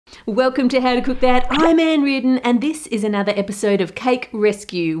Welcome to How to Cook That. I'm Reardon, and this is another episode of Cake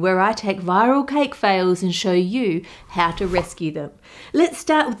Rescue, where I take viral cake fails and show you how to rescue them. Let's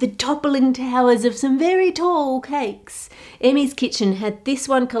start with the toppling towers of some very tall cakes. Emmy's kitchen had this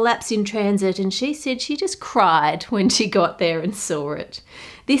one collapse in transit, and she said she just cried when she got there and saw it.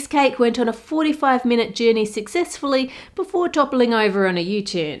 This cake went on a 45-minute journey successfully before toppling over on a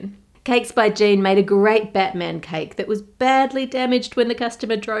U-turn. Cakes by Jean made a great Batman cake that was badly damaged when the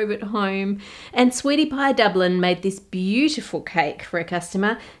customer drove it home. And Sweetie Pie Dublin made this beautiful cake for a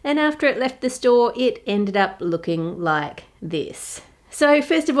customer, and after it left the store, it ended up looking like this. So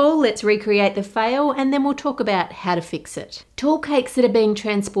first of all, let's recreate the fail, and then we'll talk about how to fix it. Tall cakes that are being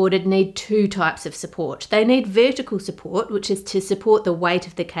transported need two types of support. They need vertical support, which is to support the weight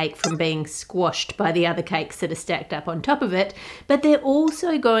of the cake from being squashed by the other cakes that are stacked up on top of it, but they're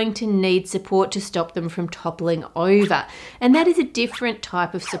also going to need support to stop them from toppling over. And that is a different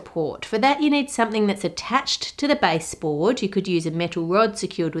type of support. For that, you need something that's attached to the baseboard. You could use a metal rod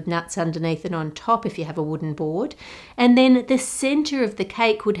secured with nuts underneath and on top if you have a wooden board. And then the center of the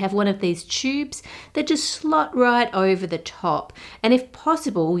cake would have one of these tubes that just slot right over the top. And if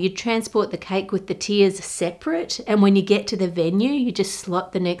possible, you transport the cake with the tiers separate, and when you get to the venue, you just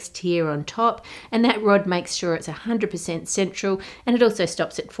slot the next tier on top, and that rod makes sure it's 100% central, and it also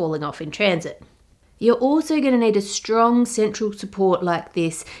stops it falling off in transit. You're also going to need a strong central support like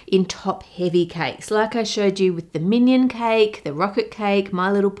this in top-heavy cakes, like I showed you with the Minion cake, the Rocket cake,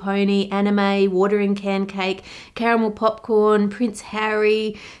 My Little Pony, Anime, Watering Can cake, Caramel Popcorn, Prince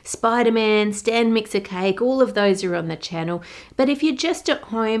Harry, Spider-Man, Stand Mixer cake. All of those are on the channel. But if you're just at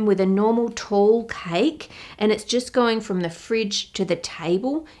home with a normal tall cake and it's just going from the fridge to the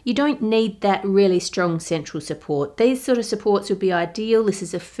table, you don't need that really strong central support. These sort of supports would be ideal. This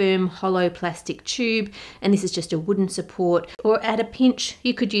is a firm, hollow plastic tube, and this is just a wooden support, or at a pinch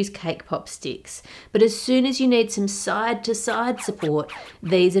you could use cake pop sticks. But as soon as you need some side to side support,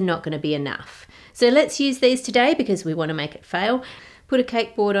 these are not going to be enough. So let's use these today because we want to make it fail. Put a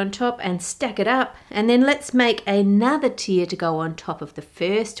cake board on top and stack it up, and then let's make another tier to go on top of the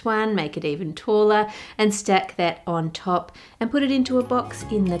first one, make it even taller, and stack that on top and put it into a box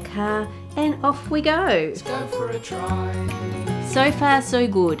in the car, and off we go. Let's go for a try. So far so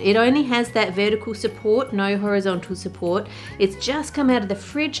good. It only has that vertical support, no horizontal support. It's just come out of the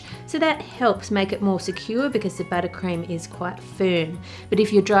fridge, so that helps make it more secure because the buttercream is quite firm. But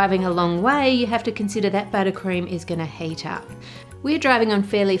if you're driving a long way, you have to consider that buttercream is going to heat up. We're driving on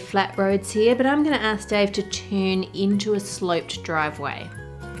fairly flat roads here, but I'm going to ask Dave to turn into a sloped driveway.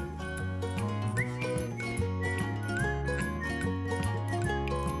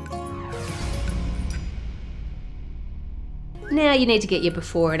 Now you need to get your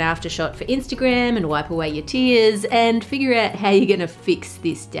before and after shot for Instagram and wipe away your tears and figure out how you're going to fix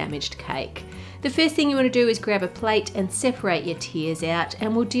this damaged cake. The first thing you want to do is grab a plate and separate your tiers out,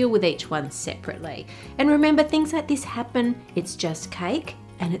 and we'll deal with each one separately. And remember, things like this happen, it's just cake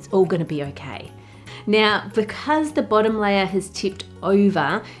and it's all going to be okay. Now, because the bottom layer has tipped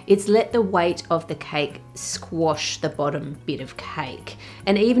over, it's let the weight of the cake squash the bottom bit of cake.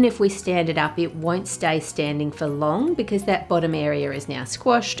 And even if we stand it up, it won't stay standing for long because that bottom area is now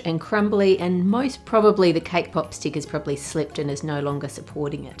squashed and crumbly, and most probably the cake pop stick has probably slipped and is no longer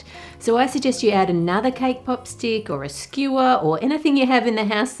supporting it. So I suggest you add another cake pop stick or a skewer or anything you have in the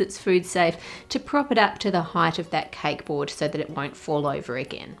house that's food safe to prop it up to the height of that cake board so that it won't fall over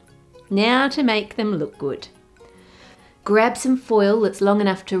again. Now to make them look good. Grab some foil that's long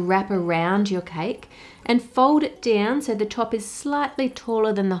enough to wrap around your cake and fold it down so the top is slightly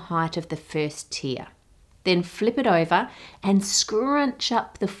taller than the height of the first tier. Then flip it over and scrunch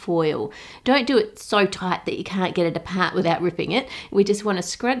up the foil. Don't do it so tight that you can't get it apart without ripping it. We just want to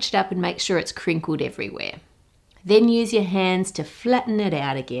scrunch it up and make sure it's crinkled everywhere. Then use your hands to flatten it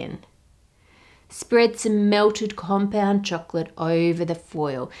out again. Spread some melted compound chocolate over the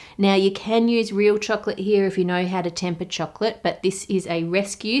foil. Now you can use real chocolate here if you know how to temper chocolate, but this is a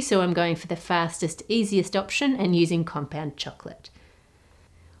rescue, so I'm going for the fastest, easiest option and using compound chocolate.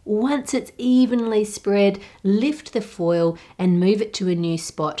 Once it's evenly spread, lift the foil and move it to a new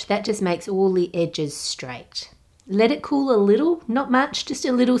spot. That just makes all the edges straight. Let it cool a little, not much, just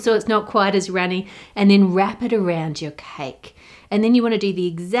a little so it's not quite as runny, and then wrap it around your cake. And then you want to do the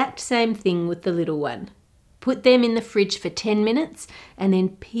exact same thing with the little one. Put them in the fridge for 10 minutes and then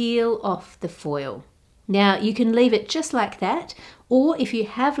peel off the foil. Now you can leave it just like that, or if you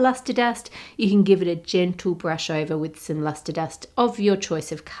have luster dust, you can give it a gentle brush over with some luster dust of your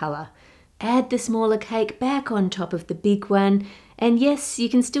choice of colour. Add the smaller cake back on top of the big one And yes, you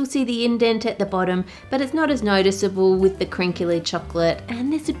can still see the indent at the bottom, but it's not as noticeable with the crinkly chocolate,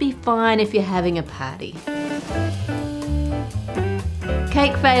 and this would be fine if you're having a party.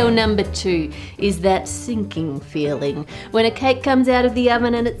 Cake fail number 2 is that sinking feeling. When a cake comes out of the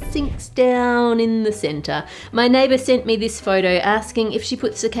oven and it sinks down in the centre. My neighbour sent me this photo asking if she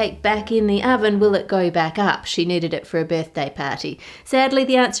puts the cake back in the oven, will it go back up? She needed it for a birthday party. Sadly,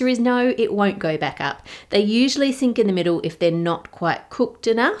 the answer is no, it won't go back up. They usually sink in the middle if they're not quite cooked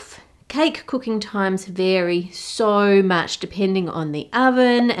enough. Cake cooking times vary so much depending on the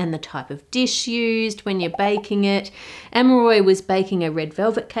oven and the type of dish used when you're baking it. Amaroy was baking a red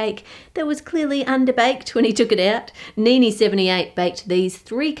velvet cake that was clearly underbaked when he took it out. Nini78 baked these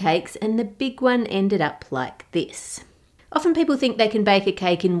 3 cakes and the big one ended up like this. Often people think they can bake a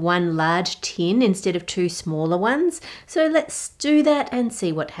cake in one large tin instead of 2 smaller ones, so let's do that and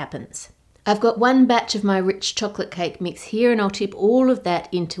see what happens. I've got 1 batch of my rich chocolate cake mix here and I'll tip all of that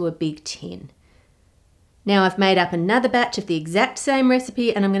into a big tin. Now I've made up another batch of the exact same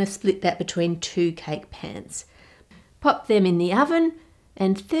recipe and I'm going to split that between 2 cake pans. Pop them in the oven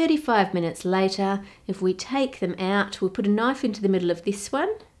and 35 minutes later, if we take them out, we'll put a knife into the middle of this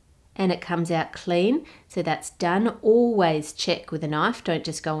one and it comes out clean. So that's done. Always check with a knife, don't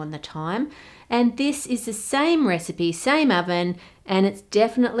just go on the time. And this is the same recipe, same oven, and it's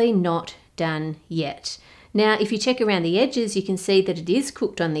definitely not done yet. Now, if you check around the edges, you can see that it is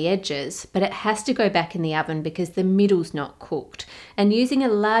cooked on the edges, but it has to go back in the oven because the middle's not cooked. And using a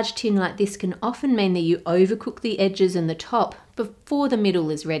large tin like this can often mean that you overcook the edges and the top before the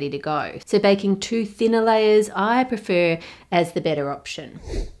middle is ready to go. So baking 2 thinner layers, I prefer as the better option.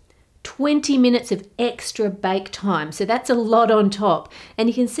 20 minutes of extra bake time, so that's a lot on top, and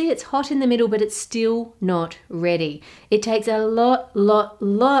you can see it's hot in the middle but it's still not ready. It takes a lot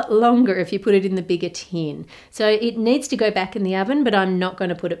longer if you put it in the bigger tin, so it needs to go back in the oven, but I'm not going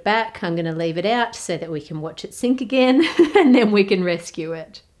to put it back. I'm going to leave it out so that we can watch it sink again and then we can rescue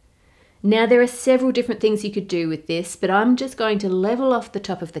it. Now there are several different things you could do with this, but I'm just going to level off the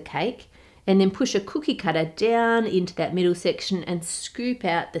top of the cake and then push a cookie cutter down into that middle section and scoop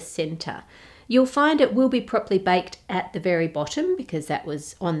out the centre. You'll find it will be properly baked at the very bottom because that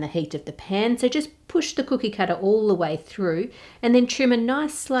was on the heat of the pan, so just push the cookie cutter all the way through and then trim a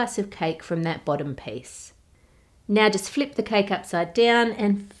nice slice of cake from that bottom piece. Now just flip the cake upside down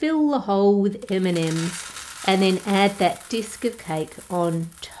and fill the hole with M&Ms and then add that disc of cake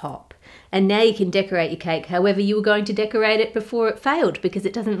on top. And now you can decorate your cake however you were going to decorate it before it failed, because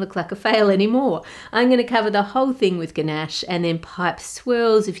it doesn't look like a fail anymore. I'm going to cover the whole thing with ganache and then pipe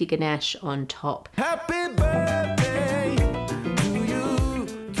swirls of your ganache on top. Happy birthday to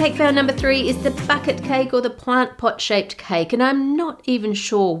you. Cake fail number 3 is the bucket cake or the plant pot shaped cake, and I'm not even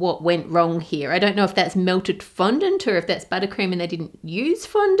sure what went wrong here. I don't know if that's melted fondant or if that's buttercream and they didn't use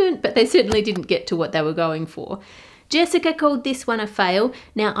fondant, but they certainly didn't get to what they were going for. Jessica called this one a fail.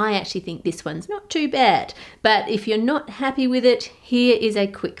 Now I actually think this one's not too bad, but if you're not happy with it, here is a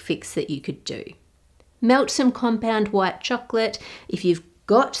quick fix that you could do. Melt some compound white chocolate. If you've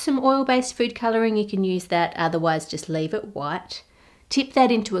got some oil-based food colouring, you can use that, otherwise just leave it white. Tip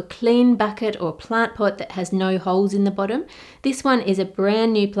that into a clean bucket or plant pot that has no holes in the bottom. This one is a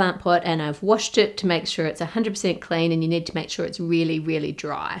brand new plant pot and I've washed it to make sure it's 100% clean, and you need to make sure it's really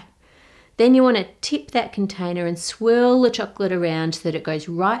dry. Then you want to tip that container and swirl the chocolate around so that it goes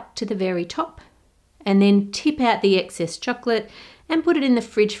right to the very top, and then tip out the excess chocolate and put it in the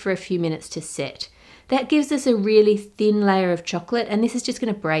fridge for a few minutes to set. That gives us a really thin layer of chocolate, and this is just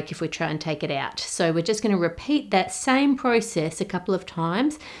going to break if we try and take it out. So we're just going to repeat that same process a couple of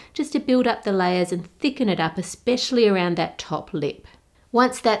times just to build up the layers and thicken it up, especially around that top lip.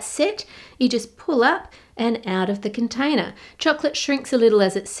 Once that's set, you just pull up and out of the container. Chocolate shrinks a little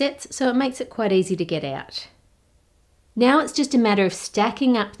as it sets, so it makes it quite easy to get out. Now it's just a matter of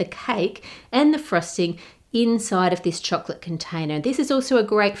stacking up the cake and the frosting inside of this chocolate container. This is also a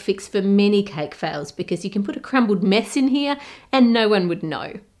great fix for many cake fails because you can put a crumbled mess in here and no one would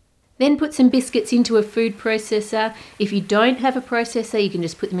know. Then put some biscuits into a food processor. If you don't have a processor, you can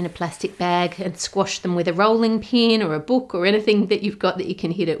just put them in a plastic bag and squash them with a rolling pin or a book or anything that you've got that you can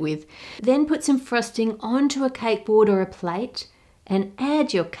hit it with. Then put some frosting onto a cake board or a plate and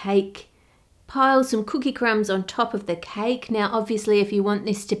add your cake. Pile some cookie crumbs on top of the cake. Now obviously if you want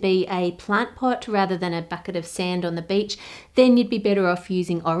this to be a plant pot rather than a bucket of sand on the beach, then you'd be better off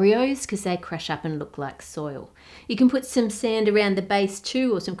using Oreos because they crush up and look like soil. You can put some sand around the base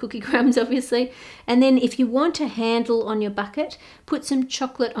too, or some cookie crumbs obviously. And then if you want a handle on your bucket, put some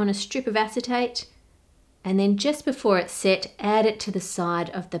chocolate on a strip of acetate, and then just before it's set, add it to the side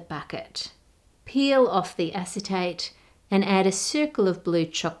of the bucket. Peel off the acetate and add a circle of blue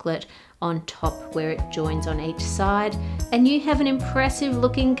chocolate on top where it joins on each side, and you have an impressive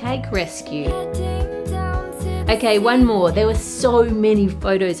looking cake rescue. Okay, one more. There were so many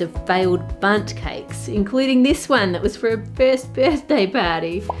photos of failed bundt cakes, including this one that was for a first birthday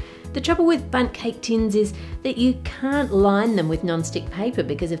party. The trouble with bundt cake tins is that you can't line them with non-stick paper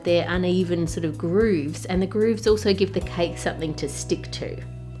because of their uneven sort of grooves, and the grooves also give the cake something to stick to.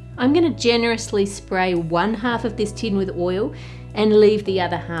 I'm going to generously spray one half of this tin with oil and leave the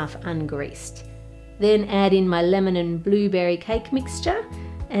other half ungreased. Then add in my lemon and blueberry cake mixture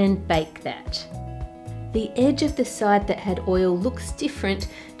and bake that. The edge of the side that had oil looks different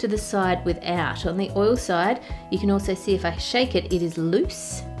to the side without. On the oil side, you can also see if I shake it, it is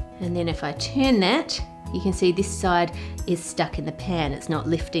loose. And then if I turn that, you can see this side is stuck in the pan. It's not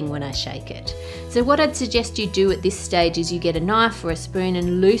lifting when I shake it. So what I'd suggest you do at this stage is you get a knife or a spoon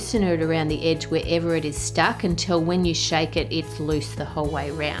and loosen it around the edge wherever it is stuck until when you shake it, it's loose the whole way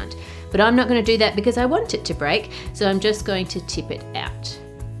around. But I'm not going to do that because I want it to break, so I'm just going to tip it out.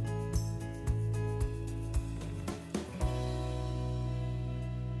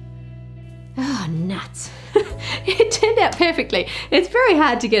 Oh, nuts. It turned out perfectly. It's very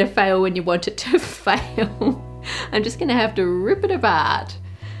hard to get a fail when you want it to fail. I'm just going to have to rip it apart.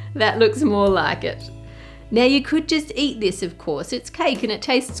 That looks more like it. Now you could just eat this, of course. It's cake and it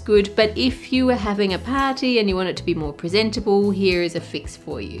tastes good, but if you were having a party and you want it to be more presentable, here is a fix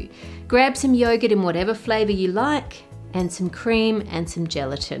for you. Grab some yogurt in whatever flavour you like, and some cream and some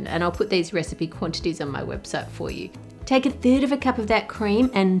gelatin, and I'll put these recipe quantities on my website for you. Take 1/3 cup of that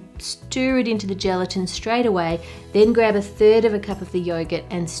cream and stir it into the gelatin straight away, then grab 1/3 cup of the yogurt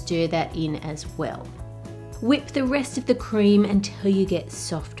and stir that in as well. Whip the rest of the cream until you get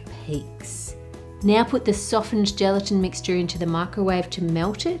soft peaks. Now put the softened gelatin mixture into the microwave to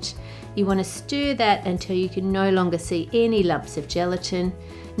melt it. You want to stir that until you can no longer see any lumps of gelatin.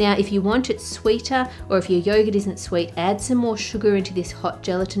 Now if you want it sweeter, or if your yogurt isn't sweet, add some more sugar into this hot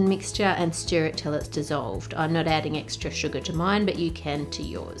gelatin mixture and stir it till it's dissolved. I'm not adding extra sugar to mine, but you can to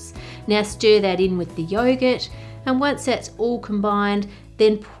yours. Now stir that in with the yogurt, and once that's all combined,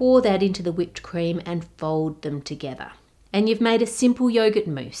 then pour that into the whipped cream and fold them together. And you've made a simple yogurt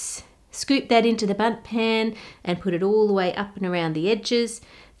mousse. Scoop that into the bundt pan and put it all the way up and around the edges.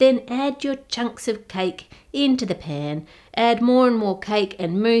 Then add your chunks of cake into the pan. Add more and more cake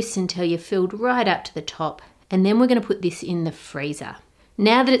and mousse until you're filled right up to the top. And then we're going to put this in the freezer.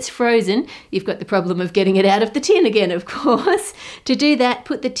 Now that it's frozen, you've got the problem of getting it out of the tin again, of course. To do that,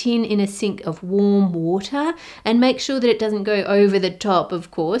 put the tin in a sink of warm water and make sure that it doesn't go over the top, of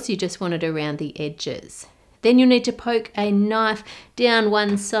course. You just want it around the edges. Then you'll need to poke a knife down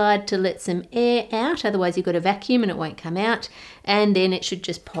one side to let some air out, otherwise you've got a vacuum and it won't come out. And then it should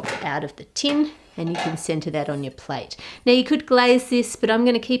just pop out of the tin and you can centre that on your plate. Now you could glaze this, but I'm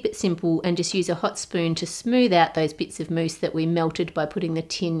going to keep it simple and just use a hot spoon to smooth out those bits of mousse that we melted by putting the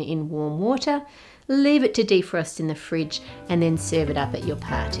tin in warm water. Leave it to defrost in the fridge and then serve it up at your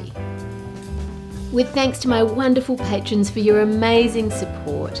party. With thanks to my wonderful patrons for your amazing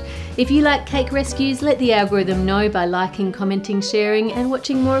support. If you like cake rescues, let the algorithm know by liking, commenting, sharing and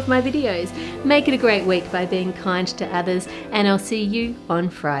watching more of my videos. Make it a great week by being kind to others, and I'll see you on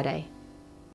Friday.